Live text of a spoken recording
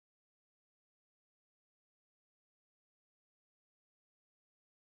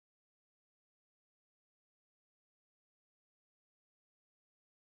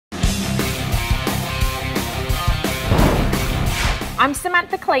I'm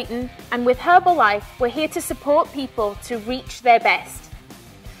Samantha Clayton, and with Herbalife, we're here to support people to reach their best.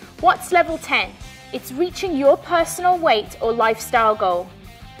 What's level 10? It's reaching your personal weight or lifestyle goal.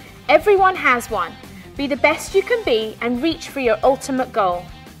 Everyone has one. Be the best you can be and reach for your ultimate goal.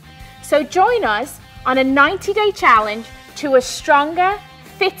 So join us on a 90-day challenge to a stronger,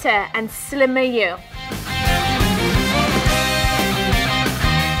 fitter, and slimmer you.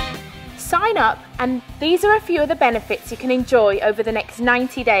 Sign up, and these are a few of the benefits you can enjoy over the next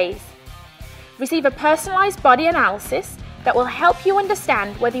 90 days. Receive a personalized body analysis that will help you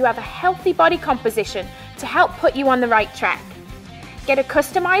understand whether you have a healthy body composition to help put you on the right track. Get a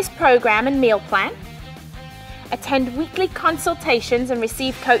customized program and meal plan. Attend weekly consultations and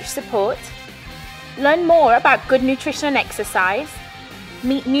receive coach support. Learn more about good nutrition and exercise.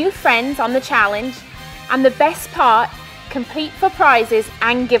 Meet new friends on the challenge. And the best part, compete for prizes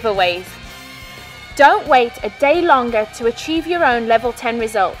and giveaways. Don't wait a day longer to achieve your own level 10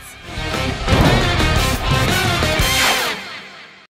 results.